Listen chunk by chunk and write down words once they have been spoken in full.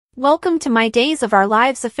Welcome to my Days of Our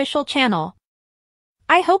Lives official channel.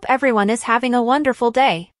 I hope everyone is having a wonderful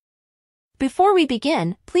day. Before we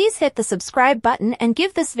begin, please hit the subscribe button and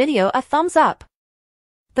give this video a thumbs up.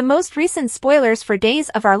 The most recent spoilers for Days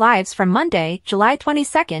of Our Lives from Monday, July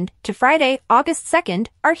 22nd to Friday, August 2nd,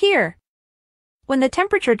 are here. When the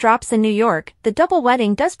temperature drops in New York, the double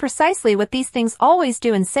wedding does precisely what these things always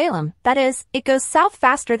do in Salem, that is, it goes south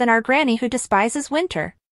faster than our granny who despises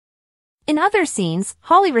winter. In other scenes,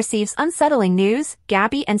 Holly receives unsettling news,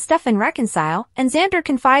 Gabi and Stefan reconcile, and Xander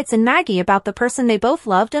confides in Maggie about the person they both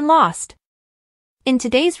loved and lost. In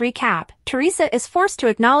today's recap, Teresa is forced to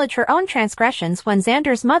acknowledge her own transgressions when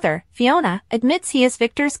Xander's mother, Fiona, admits he is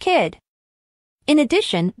Victor's kid. In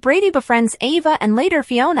addition, Brady befriends Ava and later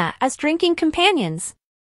Fiona as drinking companions.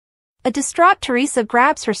 A distraught Teresa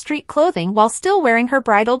grabs her street clothing while still wearing her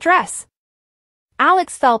bridal dress.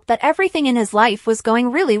 Alex felt that everything in his life was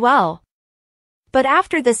going really well. But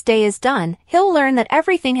after this day is done, he'll learn that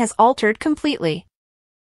everything has altered completely.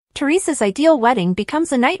 Teresa's ideal wedding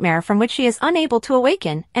becomes a nightmare from which she is unable to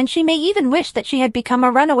awaken, and she may even wish that she had become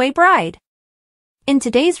a runaway bride. In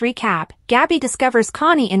today's recap, Gabi discovers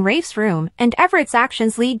Connie in Rafe's room, and Everett's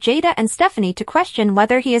actions lead Jada and Stephanie to question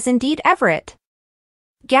whether he is indeed Everett.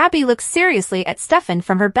 Gabi looks seriously at Stefan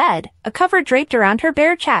from her bed, a cover draped around her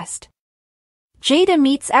bare chest. Jada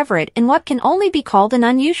meets Everett in what can only be called an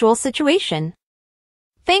unusual situation.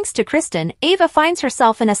 Thanks to Kristen, Ava finds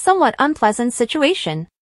herself in a somewhat unpleasant situation.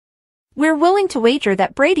 We're willing to wager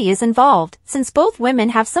that Brady is involved, since both women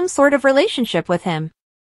have some sort of relationship with him.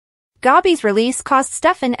 Gabi's release caused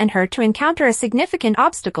Stefan and her to encounter a significant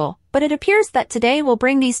obstacle, but it appears that today will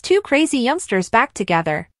bring these two crazy youngsters back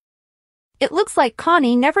together. It looks like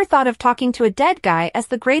Connie never thought of talking to a dead guy as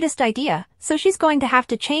the greatest idea, so she's going to have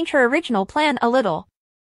to change her original plan a little.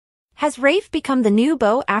 Has Rafe become the new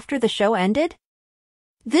beau after the show ended?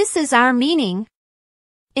 This is our meaning.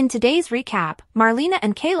 In today's recap, Marlena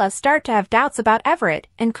and Kayla start to have doubts about Everett,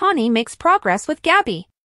 and Connie makes progress with Gabi.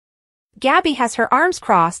 Gabi has her arms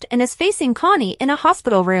crossed and is facing Connie in a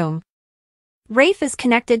hospital room. Rafe is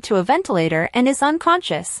connected to a ventilator and is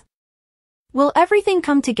unconscious. Will everything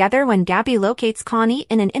come together when Gabi locates Connie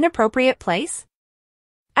in an inappropriate place?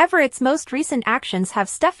 Everett's most recent actions have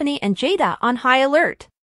Stephanie and Jada on high alert.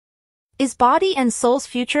 Is Body and Soul's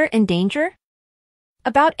future in danger?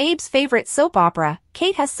 About Abe's favorite soap opera,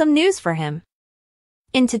 Kate has some news for him.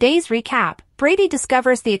 In today's recap, Brady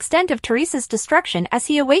discovers the extent of Teresa's destruction as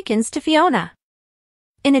he awakens to Fiona.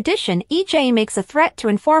 In addition, EJ makes a threat to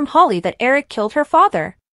inform Holly that Eric killed her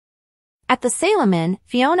father. At the Salem Inn,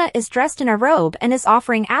 Fiona is dressed in a robe and is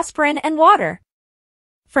offering aspirin and water.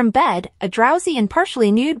 From bed, a drowsy and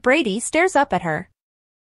partially nude Brady stares up at her.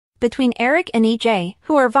 Between Eric and EJ,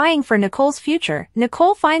 who are vying for Nicole's future,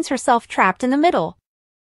 Nicole finds herself trapped in the middle.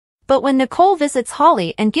 But when Nicole visits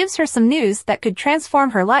Holly and gives her some news that could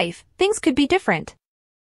transform her life, things could be different.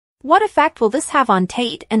 What effect will this have on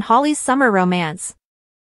Tate and Holly's summer romance?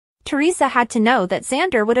 Teresa had to know that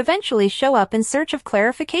Xander would eventually show up in search of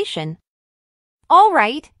clarification. All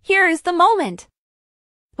right, here is the moment.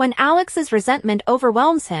 When Alex's resentment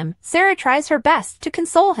overwhelms him, Sarah tries her best to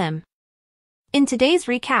console him. In today's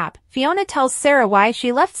recap, Fiona tells Sarah why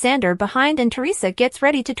she left Xander behind and Teresa gets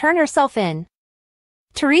ready to turn herself in.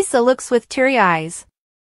 Teresa looks with teary eyes.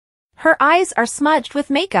 Her eyes are smudged with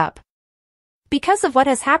makeup. Because of what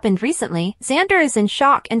has happened recently, Xander is in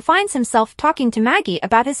shock and finds himself talking to Maggie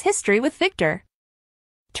about his history with Victor.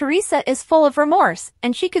 Teresa is full of remorse,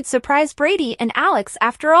 and she could surprise Brady and Alex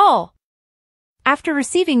after all. After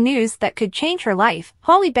receiving news that could change her life,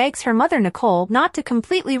 Holly begs her mother Nicole not to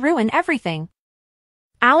completely ruin everything.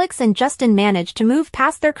 Alex and Justin manage to move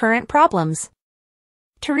past their current problems.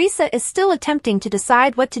 Teresa is still attempting to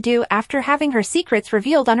decide what to do after having her secrets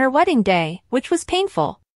revealed on her wedding day, which was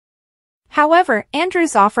painful. However,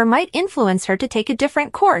 Andrew's offer might influence her to take a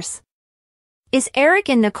different course. Is Eric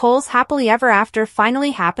and Nicole's happily ever after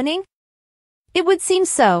finally happening? It would seem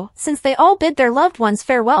so, since they all bid their loved ones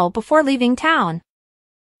farewell before leaving town.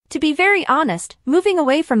 To be very honest, moving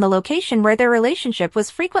away from the location where their relationship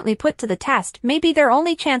was frequently put to the test may be their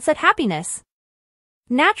only chance at happiness.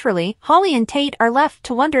 Naturally, Holly and Tate are left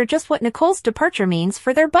to wonder just what Nicole's departure means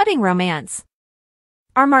for their budding romance.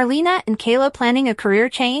 Are Marlena and Kayla planning a career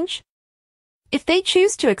change? If they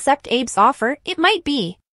choose to accept Abe's offer, it might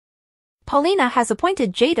be. Paulina has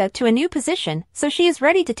appointed Jada to a new position, so she is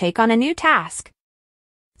ready to take on a new task.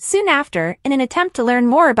 Soon after, in an attempt to learn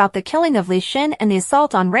more about the killing of Li Shin and the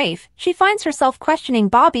assault on Rafe, she finds herself questioning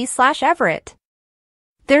Bobby/Everett.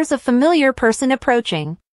 There's a familiar person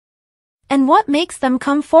approaching. And what makes them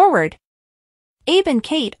come forward? Abe and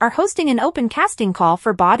Kate are hosting an open casting call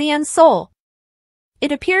for Body and Soul.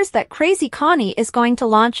 It appears that Crazy Connie is going to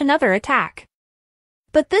launch another attack.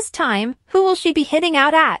 But this time, who will she be hitting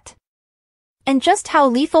out at? And just how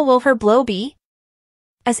lethal will her blow be?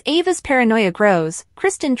 As Ava's paranoia grows,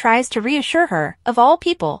 Kristen tries to reassure her, of all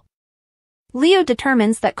people. Leo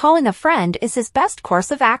determines that calling a friend is his best course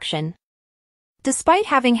of action. Despite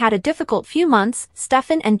having had a difficult few months,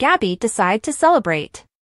 Stefan and Gabi decide to celebrate.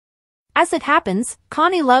 As it happens,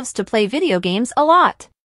 Connie loves to play video games a lot.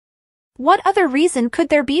 What other reason could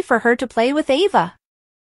there be for her to play with Ava?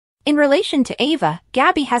 In relation to Ava,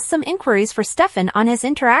 Gabi has some inquiries for Stefan on his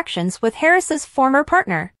interactions with Harris's former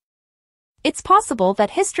partner. It's possible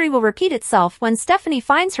that history will repeat itself when Stephanie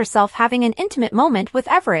finds herself having an intimate moment with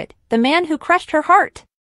Everett, the man who crushed her heart.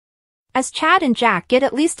 As Chad and Jack get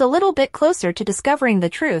at least a little bit closer to discovering the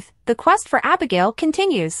truth, the quest for Abigail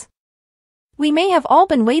continues. We may have all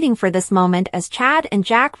been waiting for this moment as Chad and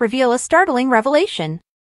Jack reveal a startling revelation.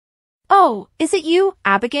 "Oh, is it you,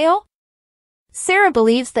 Abigail?" Sarah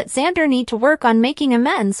believes that Xander needs to work on making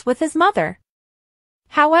amends with his mother.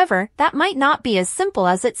 However, that might not be as simple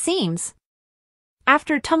as it seems.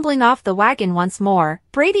 After tumbling off the wagon once more,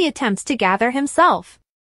 Brady attempts to gather himself.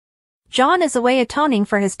 John is away atoning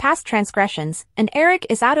for his past transgressions, and Eric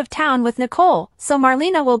is out of town with Nicole, so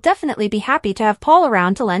Marlena will definitely be happy to have Paul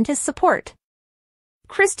around to lend his support.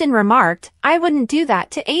 Kristen remarked, "I wouldn't do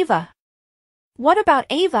that to Ava." "What about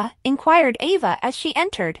Ava?" inquired Ava as she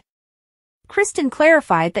entered. Kristen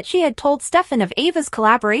clarified that she had told Stefan of Ava's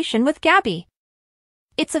collaboration with Gabi.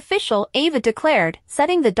 "It's official," Ava declared,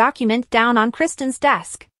 setting the document down on Kristen's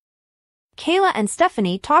desk. Kayla and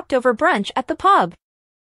Stephanie talked over brunch at the pub.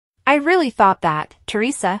 "I really thought that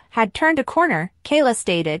Teresa had turned a corner," Kayla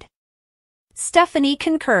stated. Stephanie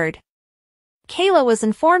concurred. Kayla was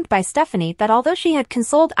informed by Stephanie that although she had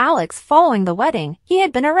consoled Alex following the wedding, he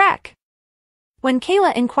had been a wreck. When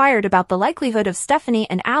Kayla inquired about the likelihood of Stephanie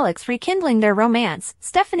and Alex rekindling their romance,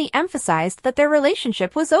 Stephanie emphasized that their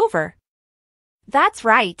relationship was over. "That's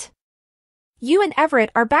right. You and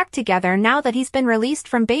Everett are back together now that he's been released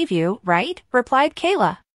from Bayview, right?" replied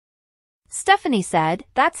Kayla. Stephanie said,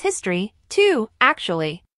 "That's history, too,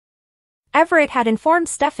 actually." Everett had informed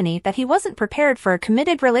Stephanie that he wasn't prepared for a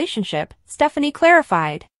committed relationship, Stephanie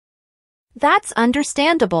clarified. "That's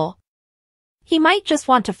understandable. He might just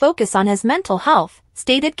want to focus on his mental health,"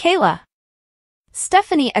 stated Kayla.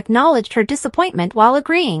 Stephanie acknowledged her disappointment while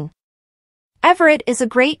agreeing. "Everett is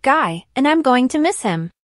a great guy, and I'm going to miss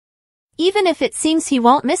him. Even if it seems he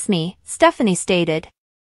won't miss me," Stephanie stated.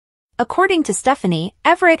 According to Stephanie,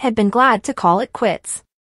 Everett had been glad to call it quits.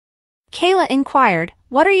 Kayla inquired,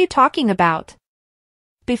 "What are you talking about?"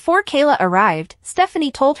 Before Kayla arrived,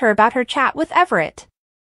 Stephanie told her about her chat with Everett.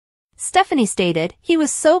 Stephanie stated, "He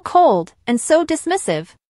was so cold, and so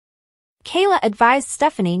dismissive." Kayla advised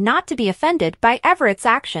Stephanie not to be offended by Everett's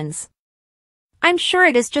actions. "I'm sure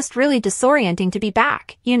it is just really disorienting to be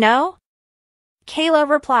back, you know?" Kayla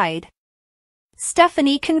replied.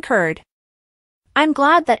 Stephanie concurred. "I'm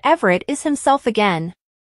glad that Everett is himself again.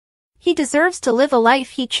 He deserves to live a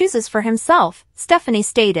life he chooses for himself," Stephanie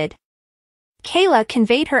stated. Kayla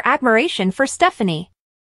conveyed her admiration for Stephanie.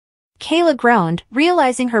 Kayla groaned,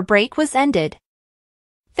 realizing her break was ended.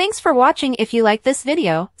 Thanks for watching. If you like this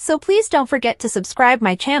video, so please don't forget to subscribe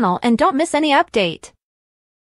my channel and don't miss any update.